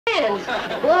hands.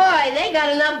 Boy, they got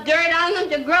enough dirt on them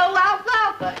to grow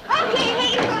alfalfa. Okay,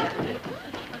 Hazel.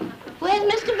 Where's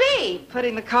Mr. B?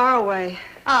 Putting the car away.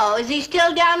 Oh, is he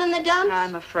still down in the dumps?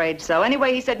 I'm afraid so.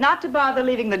 Anyway, he said not to bother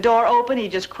leaving the door open.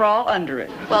 He'd just crawl under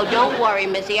it. Well, don't worry,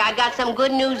 Missy. I got some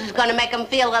good news that's going to make him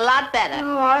feel a lot better.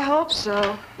 Oh, I hope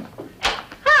so.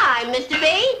 Hi, Mr.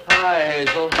 B. Hi,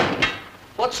 Hazel.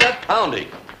 What's that pounding?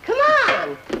 Come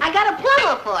on. I got a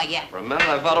plumber for you. For a minute,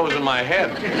 I thought it was in my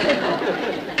head.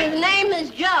 His name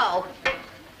is Joe.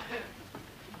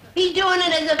 He's doing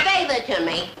it as a favor to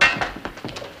me.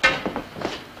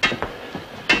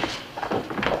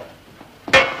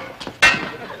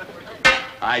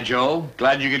 Hi, Joe.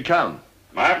 Glad you could come.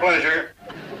 My pleasure.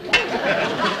 Boy,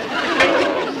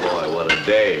 what a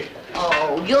day.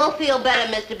 Oh, you'll feel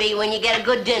better, Mr. B, when you get a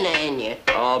good dinner in you.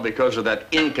 All because of that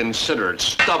inconsiderate,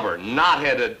 stubborn,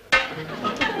 knot-headed...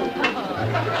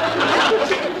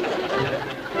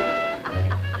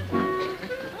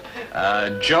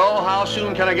 Joe, how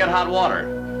soon can I get hot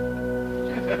water?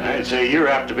 I'd say you're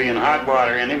apt to be in hot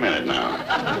water any minute now.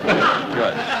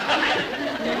 Good.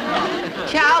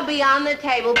 Chow'll be on the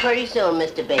table pretty soon,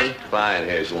 Mr. B. Fine,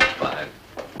 Hazel, fine.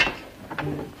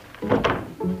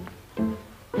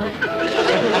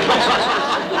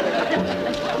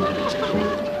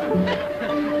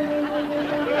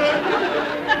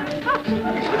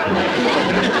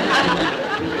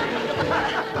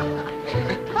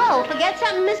 Oh, forget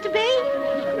something, Mr. B?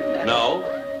 No?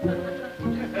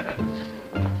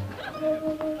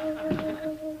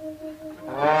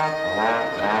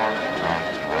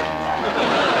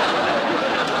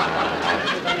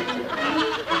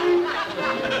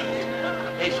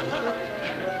 Hazel,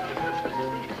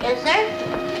 Yes, sir?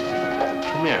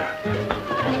 come here.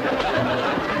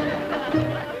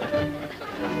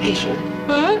 Hazel,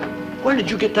 where did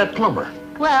you get that plumber?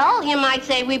 Well, you might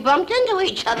say we bumped into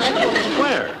each other.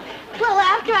 Where? Well,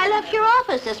 after I left your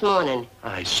office this morning.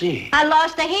 I see. I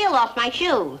lost the heel off my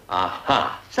shoe.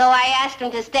 Aha. So I asked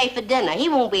him to stay for dinner. He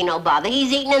won't be no bother.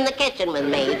 He's eating in the kitchen with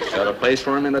me. Got a place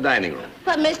for him in the dining room.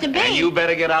 But, Mr. B... And you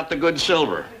better get out the good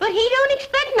silver. But he don't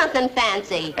expect nothing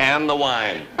fancy. And the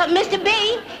wine. But, Mr. B,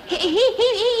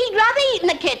 he'd rather eat in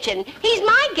the kitchen. He's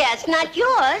my guest, not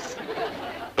yours.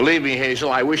 Believe me, Hazel,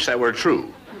 I wish that were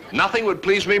true. Nothing would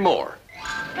please me more.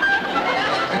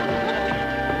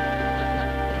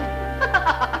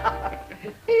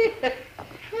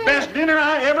 Best dinner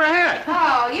I ever had.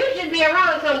 Oh, you should be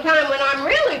around sometime when I'm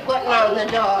really putting on the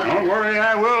dog. Don't worry,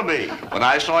 I will be. When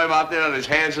I saw him out there on his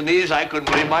hands and knees, I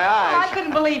couldn't believe my Oh, I eyes.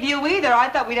 couldn't believe you either. I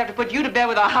thought we'd have to put you to bed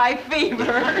with a high fever.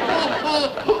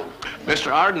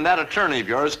 Mr. Arden, that attorney of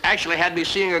yours actually had me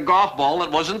seeing a golf ball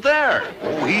that wasn't there.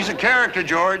 Oh, he's a character,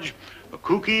 George. A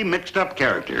kooky, mixed-up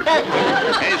character.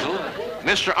 Hazel,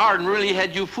 Mr. Arden really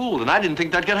had you fooled, and I didn't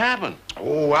think that could happen.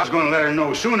 Oh, I was going to let her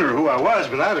know sooner who I was,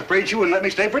 but I was afraid she wouldn't let me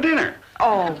stay for dinner.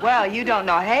 Oh, well, you don't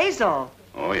know Hazel.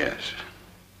 Oh, yes.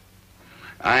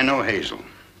 I know Hazel.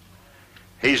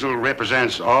 Hazel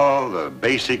represents all the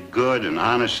basic good and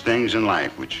honest things in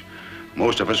life, which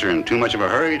most of us are in too much of a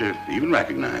hurry to even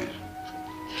recognize.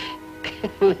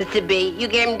 Mr. B, you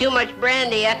gave him too much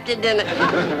brandy after dinner.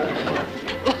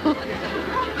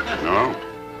 No,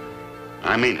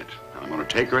 I mean it. I'm going to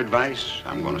take her advice.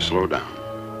 I'm going to slow down.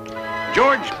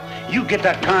 George, you get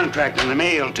that contract in the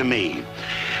mail to me.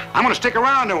 I'm going to stick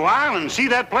around a while and see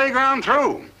that playground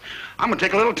through. I'm going to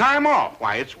take a little time off.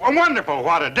 Why, it's wonderful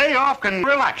what a day off can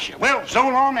relax you. Well, so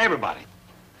long, everybody.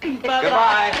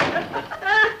 Goodbye.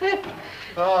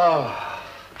 Oh.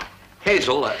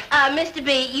 Hazel, Mr.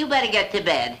 B, you better get to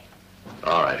bed.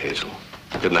 all right, Hazel.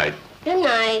 Good night. Good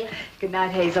night. Good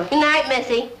night, Hazel. Good night,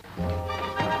 Missy.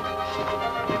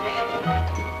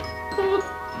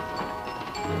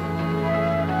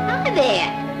 Hi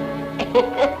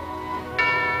there.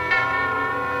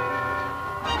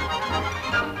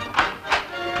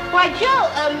 Why, Joe,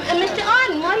 Mr.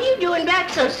 Arden, what are you doing back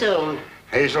so soon?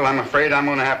 Hazel, I'm afraid I'm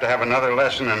going to have another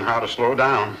lesson on how to slow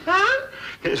down. Huh?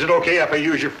 Is it okay if I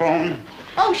use your phone?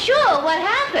 Oh, sure. What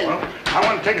happened? Well, I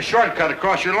want to take a shortcut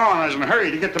across your lawn. I was in a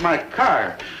hurry to get to my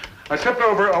car. I tripped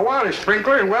over a water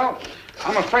sprinkler, and, well,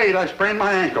 I'm afraid I sprained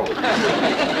my ankle.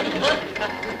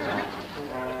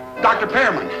 Dr.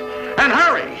 Pearman, and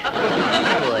hurry!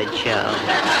 Good, Joe.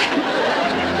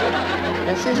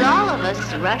 This is all of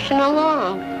us rushing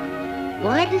along.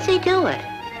 Why does he do it?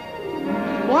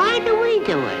 Why do we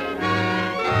do it?